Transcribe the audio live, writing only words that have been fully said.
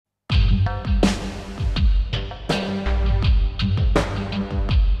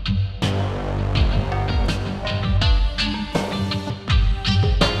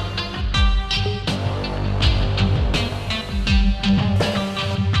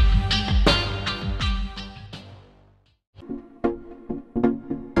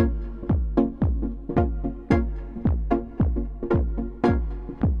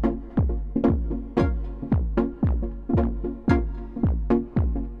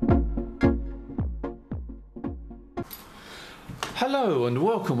Hello and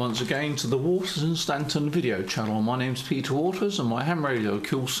welcome once again to the Waters and Stanton video channel. My name's Peter Waters and my ham radio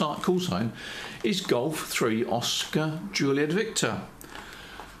call sign is Golf 3 Oscar Juliet Victor.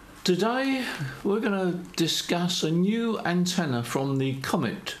 Today we're going to discuss a new antenna from the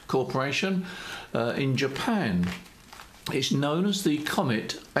Comet Corporation in Japan. It's known as the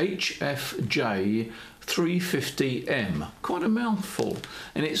Comet HFJ-350M, quite a mouthful,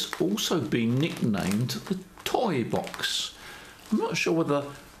 and it's also been nicknamed the Toy Box. I'm not sure whether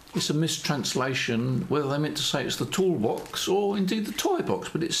it's a mistranslation, whether they meant to say it's the toolbox or indeed the toy box,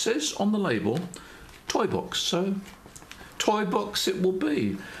 but it says on the label toy box, so toy box it will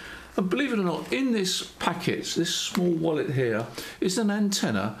be. And believe it or not, in this packet, this small wallet here, is an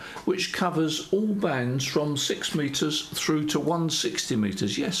antenna which covers all bands from 6 meters through to 160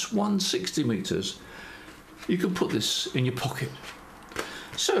 meters. Yes, 160 meters. You can put this in your pocket.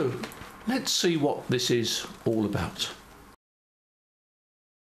 So let's see what this is all about.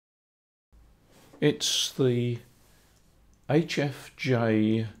 It's the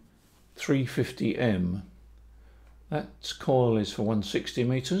HFJ-350M. That coil is for 160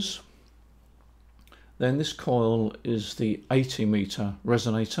 meters. Then this coil is the 80 meter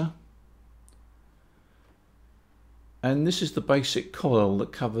resonator. And this is the basic coil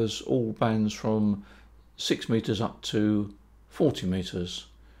that covers all bands from 6 meters up to 40 meters.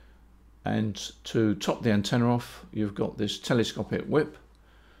 And to top the antenna off, you've got this telescopic whip,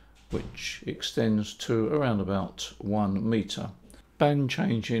 which extends to around about 1 meter. Band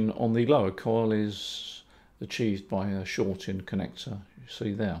changing on the lower coil is achieved by a short-in connector, you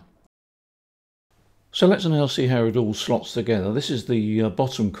see there. So let's now see how it all slots together. This is the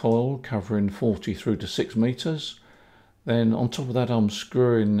bottom coil covering 40 through to 6 meters. Then on top of that I'm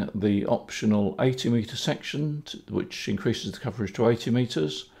screwing the optional 80 meter section, which increases the coverage to 80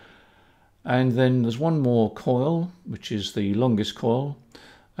 meters. And then there's one more coil, which is the longest coil,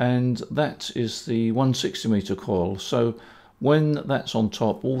 and that is the 160 meter coil. So when that's on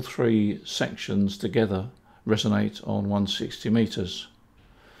top, all three sections together resonate on 160 meters.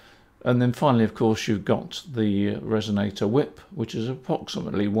 And then finally, of course, you've got the resonator whip, which is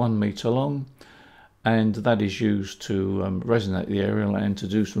approximately 1 meter long, and that is used to resonate the aerial and to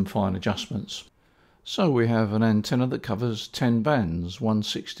do some fine adjustments. So we have an antenna that covers 10 bands,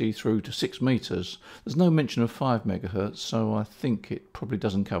 160 through to 6 meters. There's no mention of 5 megahertz, so I think it probably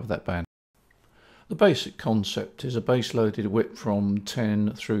doesn't cover that band. The basic concept is a base-loaded whip from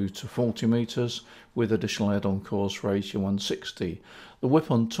 10 through to 40 meters with additional add-on coils for 80 and 160. The whip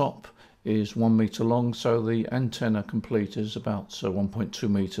on top is 1 meter long, so the antenna complete is about 1.2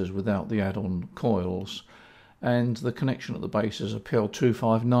 meters without the add-on coils. And the connection at the base is a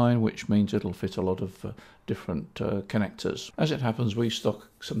PL259, which means it'll fit a lot of different connectors. As it happens, we stock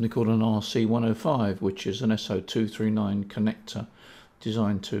something called an RC105, which is an SO239 connector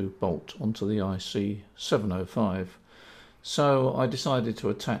designed to bolt onto the IC705. So I decided to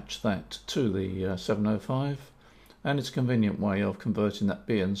attach that to the 705, and it's a convenient way of converting that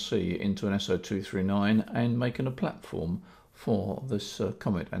BNC into an SO239 and making a platform for this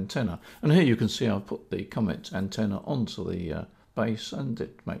Comet antenna. And here you can see I've put the Comet antenna onto the base, and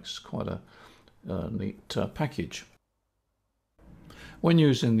it makes quite a neat package. When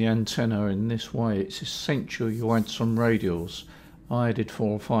using the antenna in this way, it's essential you add some radials. I added 4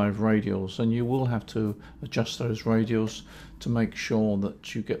 or 5 radials, and you will have to adjust those radials to make sure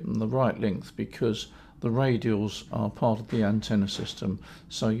that you get them the right length, because the radials are part of the antenna system,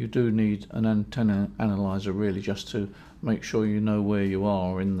 so you do need an antenna analyzer really just to make sure you know where you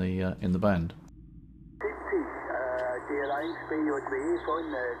are in the band.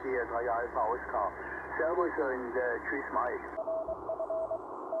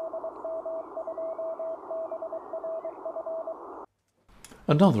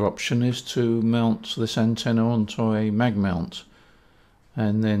 Another option is to mount this antenna onto a mag mount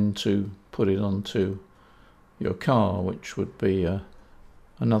and then to put it onto your car, which would be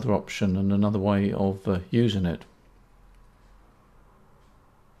another option and another way of using it.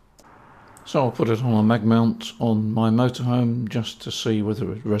 So I'll put it on a mag mount on my motorhome just to see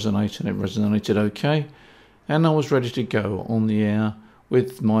whether it resonated. It resonated okay, and I was ready to go on the air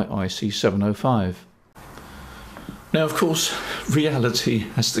with my IC705. Now, of course, reality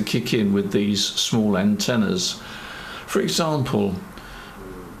has to kick in with these small antennas. For example,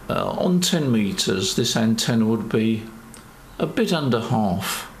 on 10 meters, this antenna would be a bit under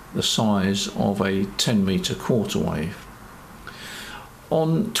half the size of a 10-meter quarter wave.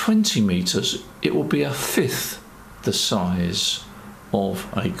 On 20 meters, it will be a fifth the size of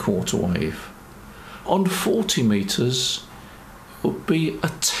a quarter wave. On 40 meters, it would be a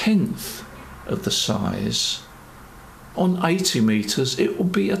tenth of the size. On 80 meters, it will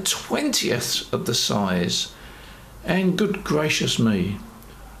be a 20th of the size. And good gracious me,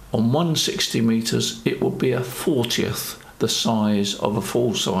 on 160 meters, it will be a 40th the size of a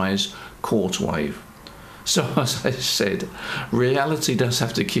full-size quarter wave. So, as I said, reality does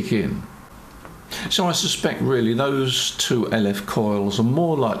have to kick in. So I suspect really those two LF coils are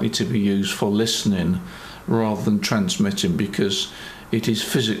more likely to be used for listening rather than transmitting, because it is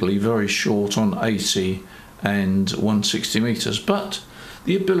physically very short on 80 and 160 meters. But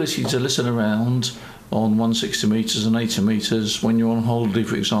the ability to listen around on 160 meters and 80 meters when you're on holiday,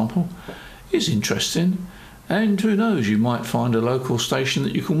 for example, is interesting. And who knows, you might find a local station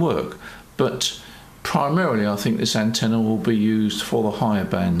that you can work. But primarily, I think this antenna will be used for the higher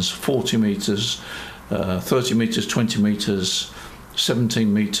bands, 40 meters, 30 meters, 20 meters,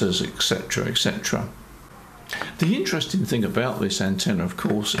 17 meters, etc., etc. The interesting thing about this antenna, of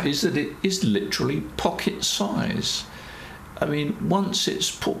course, is that it is literally pocket size. I mean, once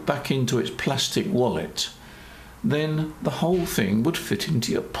it's put back into its plastic wallet, then the whole thing would fit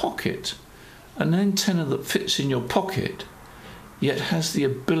into your pocket. An antenna that fits in your pocket yet has the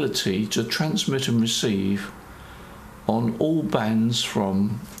ability to transmit and receive on all bands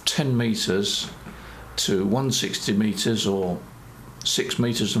from 10 meters to 160 meters, or 6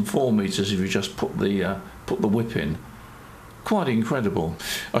 meters and 4 meters if you just put the whip in. Quite incredible.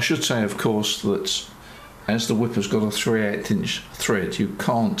 I should say, of course, that as the whip has got a 3/8 inch thread, you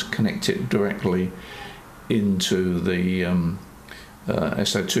can't connect it directly into the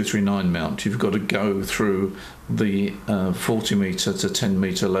SO239 mount. You've got to go through the 40 meter to 10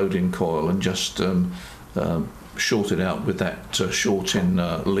 meter loading coil and just short it out with that short-in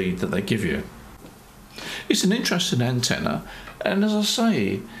lead that they give you. It's an interesting antenna, and as I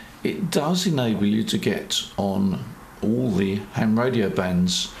say, it does enable you to get on all the ham radio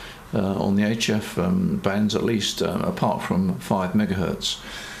bands, on the HF bands at least, apart from 5 megahertz.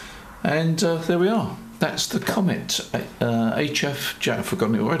 And there we are. That's the Comet HFJ, I've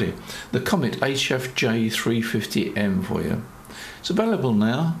forgotten it already, the Comet HFJ-350M for you. It's available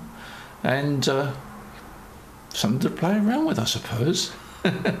now, and something to play around with, I suppose.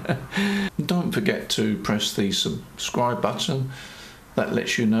 Don't forget to press the subscribe button. That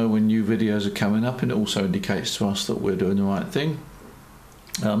lets you know when new videos are coming up, and it also indicates to us that we're doing the right thing.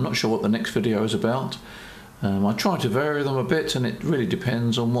 I'm not sure what the next video is about. I try to vary them a bit, and it really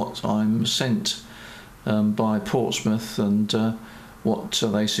depends on what I'm sent by Portsmouth and what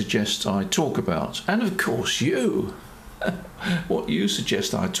they suggest I talk about, and of course you what you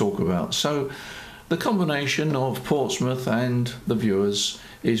suggest I talk about. So the combination of Portsmouth and the viewers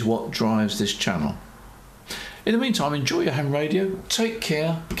is what drives this channel. In the meantime, enjoy your ham radio, take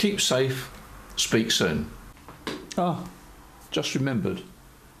care, keep safe, speak soon. Just remembered,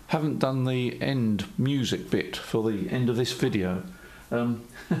 haven't done the end music bit for the end of this video.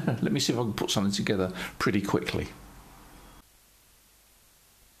 Let me see if I can put something together pretty quickly.